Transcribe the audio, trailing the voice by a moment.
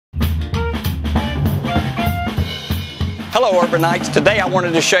Hello Urbanites. Today I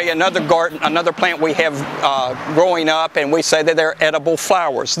wanted to show you another garden, another plant we have growing up, and we say that they're edible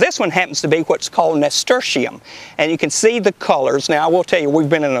flowers. This one happens to be what's called Nasturtium, and you can see the colors. Now I will tell you, we've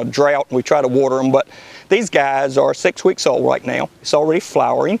been in a drought and we try to water them, but these guys are 6 weeks old right now. It's already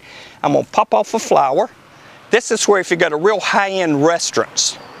flowering. I'm going to pop off a flower. This is where if you go to real high-end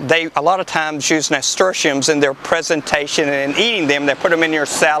restaurants, they a lot of times use nasturtiums in their presentation, and in eating them, they put them in your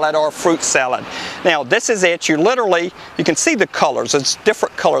salad or fruit salad. Now this is it. You can see the colors. It's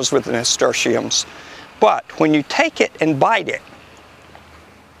different colors with the nasturtiums. But when you take it and bite it,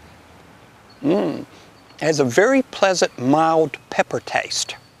 it has a very pleasant, mild pepper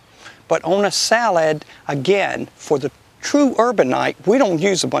taste. But on a salad, again, for the true urbanite, we don't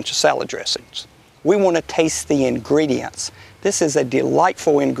use a bunch of salad dressings. We want to taste the ingredients. This is a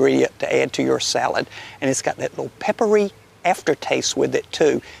delightful ingredient to add to your salad, and it's got that little peppery aftertaste with it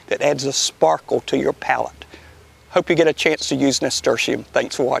too that adds a sparkle to your palate. Hope you get a chance to use nasturtium.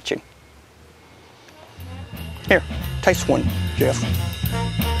 Thanks for watching. Here, taste one, Jeff.